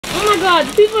God,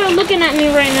 people are looking at me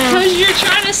right now. Because you're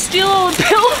trying to steal all the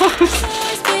pillows.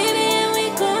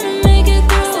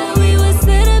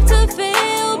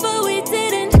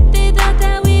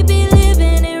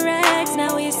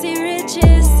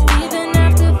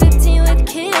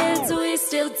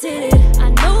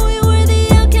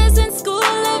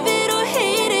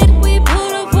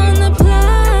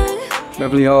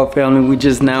 Beverly Hall family, we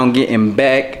just now getting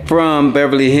back from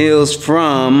Beverly Hills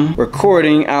from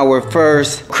recording our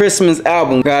first Christmas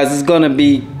album. Guys, it's gonna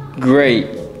be great.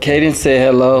 Kaden said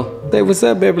hello. Say what's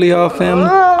up, Beverly Hall family.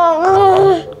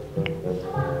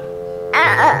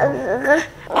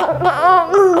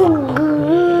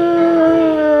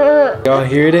 Y'all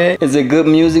hear that? Is it good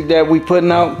music that we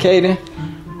putting out, Kaden?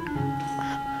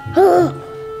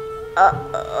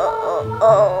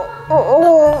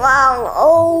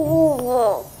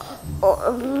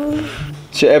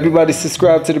 Should everybody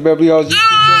subscribe to the Beverly Hall YouTube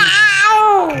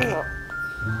channel?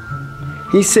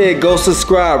 He said go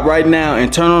subscribe right now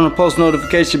and turn on the post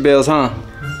notification bells, huh?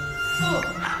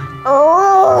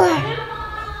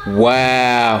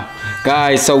 Wow.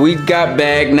 Guys, so we got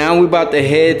back. Now we about to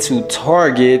head to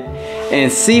Target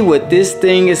and see what this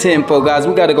thing is hitting for. Guys,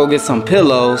 we gotta go get some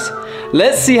pillows.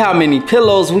 Let's see how many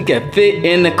pillows we can fit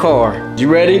in the car. You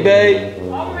ready, babe?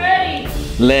 I'm ready.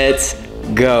 Let's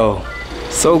go.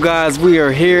 So guys, we are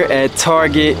here at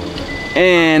Target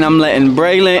and I'm letting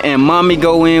Braylon and Mommy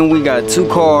go in. We got 2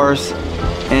 cars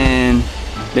and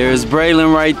there's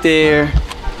Braylon right there.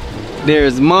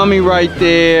 There's Mommy right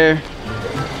there.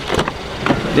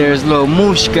 There's little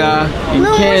Mushka and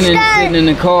Cannon sitting in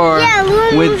the car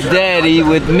with Daddy,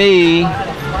 with me.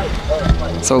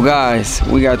 So guys,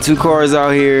 we got 2 cars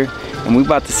out here and we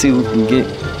about to see who can get,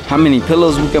 how many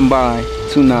pillows we can buy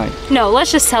tonight. No, let's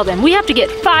just tell them. We have to get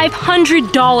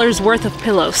 $500 worth of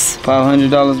pillows.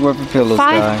 $500 worth of pillows,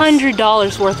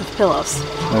 $500 worth of pillows.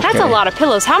 Okay. That's a lot of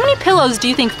pillows. How many pillows do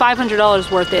you think $500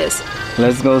 worth is?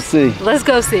 Let's go see. Let's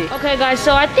go see. Okay guys,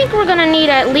 so I think we're gonna need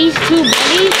at least 2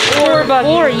 buggies. 4 buggies.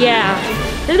 4, yeah.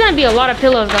 There's gonna be a lot of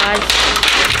pillows, guys.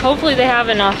 Hopefully they have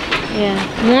enough. Yeah.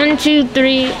 1, 2,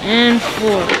 3, and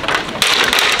 4.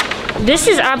 This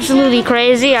is absolutely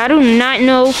crazy. I do not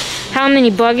know how many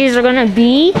buggies are gonna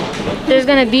be. There's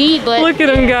gonna be, but look at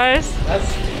him, guys.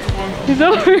 He's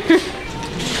over.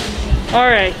 All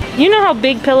right. You know how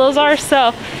big pillows are,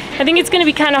 so I think it's gonna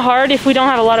be kind of hard if we don't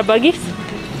have a lot of buggies.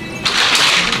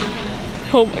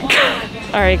 Oh my God.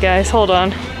 All right, guys, hold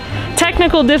on.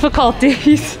 Technical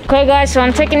difficulties. Okay, guys, so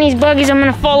I'm taking these buggies. I'm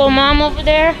gonna follow Mom over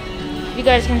there. You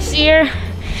guys can see her.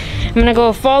 I'm gonna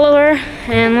go follow her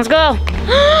and let's go.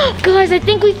 Guys, I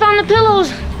think we found the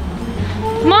pillows.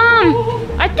 Mom,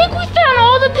 I think we found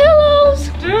all the pillows.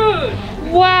 Dude.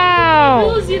 Wow. How many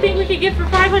pillows do you think we could get for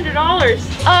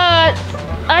 $500?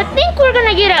 I think we're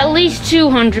gonna get at least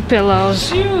 200 pillows.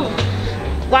 Shoot.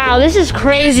 Wow, this is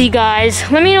crazy, guys.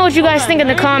 Let me know what you guys think in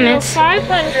the comments.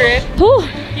 500. Whew.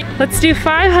 Let's do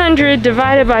 500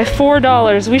 divided by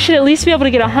 $4. We should at least be able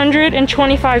to get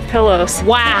 125 pillows.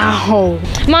 Wow.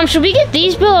 Mom, should we get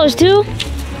these pillows too?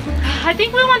 I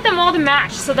think we want them all to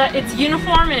match so that it's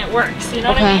uniform and it works. You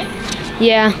know what I mean?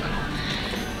 Yeah.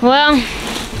 Well,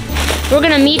 we're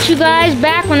gonna meet you guys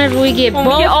back whenever we get when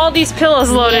we get all these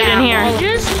pillows loaded in here. I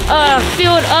just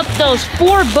filled up those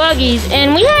 4 buggies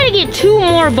and we had to get 2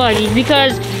 more buggies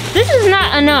because this is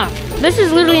not enough. This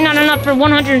is literally not enough for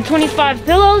 125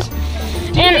 pillows.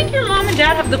 Do you think your mom and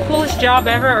dad have the coolest job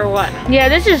ever or what? Yeah,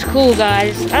 this is cool,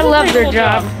 guys. I love their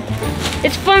job.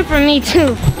 It's fun for me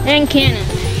too, and Cannon.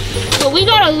 But we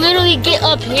gotta literally get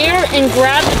up here and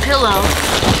grab the pillow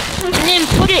and then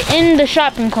put it in the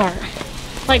shopping cart.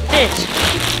 Like this.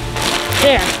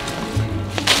 There.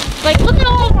 Like, look at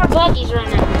all of our buggies right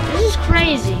now. This is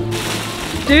crazy.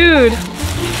 Dude,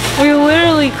 we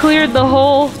literally cleared the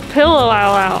whole pillow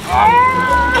aisle out.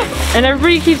 And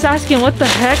everybody keeps asking what the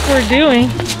heck we're doing.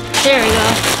 There we go.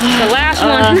 The last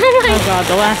one. Oh God,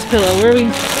 the last pillow. Where are we?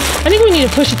 I think we need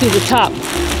to push it through the top.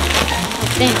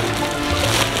 Dang.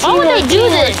 Why would they do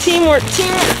this? Teamwork,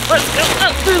 teamwork. Let's go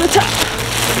up through the top.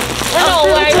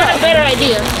 Oh, I got a better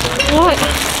idea. What?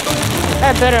 I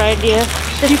got a better idea.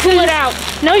 Just pull it out.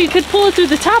 No, you could pull it through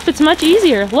the top. It's much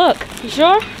easier. Look. You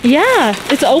sure? Yeah,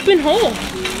 it's an open hole.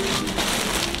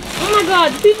 Oh my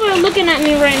God, people are looking at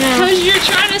me right now. Because you're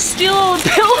trying to steal all the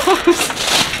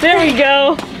pillows. There we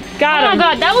go. Got him. Oh my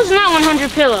God, that was not 100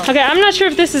 pillows. Okay, I'm not sure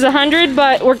if this is 100,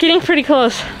 but we're getting pretty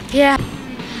close. Yeah.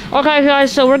 Okay,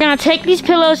 guys, so we're gonna take these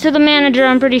pillows to the manager,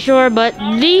 I'm pretty sure, but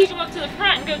these... Go up to the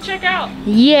front and go check out.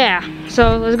 Yeah,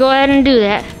 so let's go ahead and do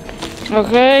that.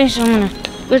 Okay, so I'm gonna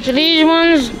push these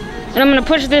ones, and I'm gonna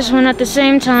push this one at the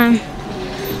same time.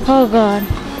 Oh God.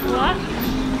 What?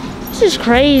 This is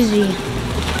crazy.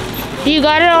 You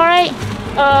got it all right?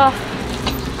 Oh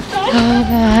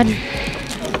God.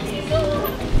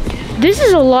 This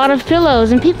is a lot of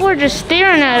pillows and people are just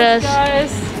staring at us.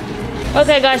 Guys.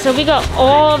 Okay guys, so we got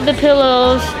all of the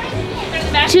pillows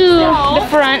to the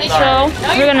front. So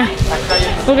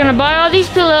we're gonna buy all these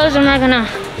pillows and we're gonna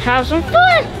have some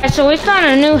fun. So we found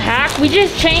a new hack. We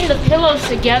just chained the pillows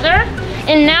together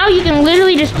and now you can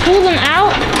literally just pull them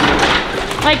out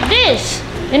like this.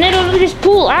 And it'll just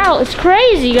pull out. It's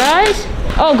crazy, guys.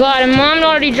 Oh God, and Mom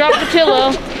already dropped the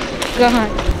pillow. God.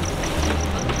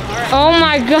 Oh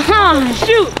my gosh.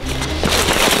 Shoot.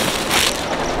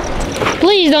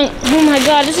 Please don't. Oh my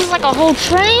God, this is like a whole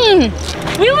train.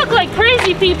 We look like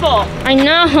crazy people. I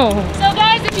know. So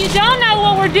guys, if you don't know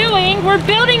what we're doing, we're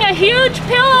building a huge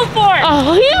pillow fort.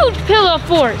 A huge pillow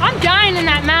fort. I'm dying in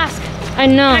that mask. I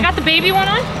know. I got the baby one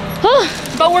on.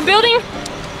 But we're building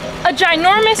a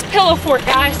ginormous pillow fort,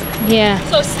 guys. Yeah.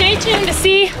 So stay tuned to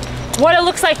see what it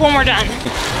looks like when we're done.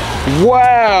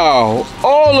 Wow,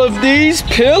 all of these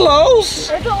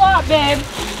pillows? It's a lot, babe.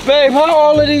 Babe, how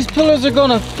all of these pillows are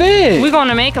gonna fit? We're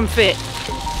gonna make them fit.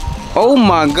 Oh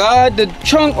my God, the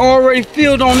trunk already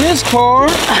filled on this car.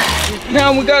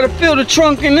 Now we gotta fill the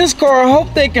trunk in this car. I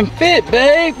hope they can fit,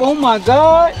 babe. Oh my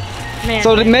God. Man.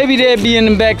 So that maybe they'd be in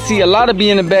the back seat. A lot of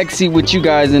be in the back seat with you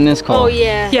guys in this car. Oh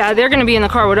yeah. Yeah, they're gonna be in the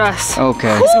car with us.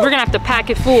 Okay. So we're gonna have to pack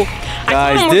it full.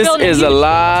 Guys, this is a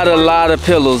lot of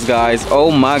pillows, guys. Oh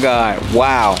my God,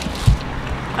 wow.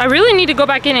 I really need to go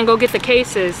back in and go get the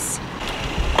cases.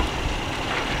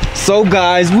 So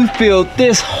guys, we filled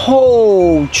this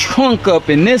whole trunk up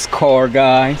in this car,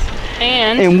 guys.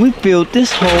 And we filled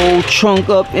this whole trunk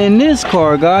up in this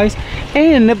car, guys.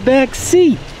 And the back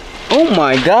seat. Oh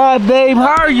my God, babe,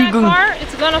 how are you gonna?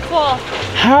 It's gonna fall.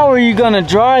 How are you gonna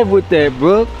drive with that,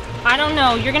 Brooke? I don't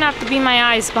know. You're gonna have to be my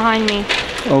eyes behind me.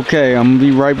 Okay, I'm gonna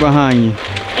be right behind you.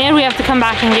 And we have to come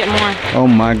back and get more. Oh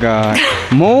my God,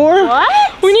 more?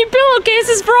 What? We need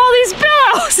pillowcases for all these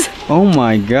pillows. Oh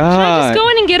my Should I God. just go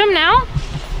in and get them now?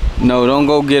 No, don't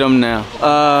go get them now.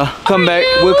 Come back.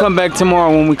 We'll come back tomorrow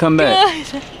when we come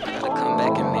back. Good.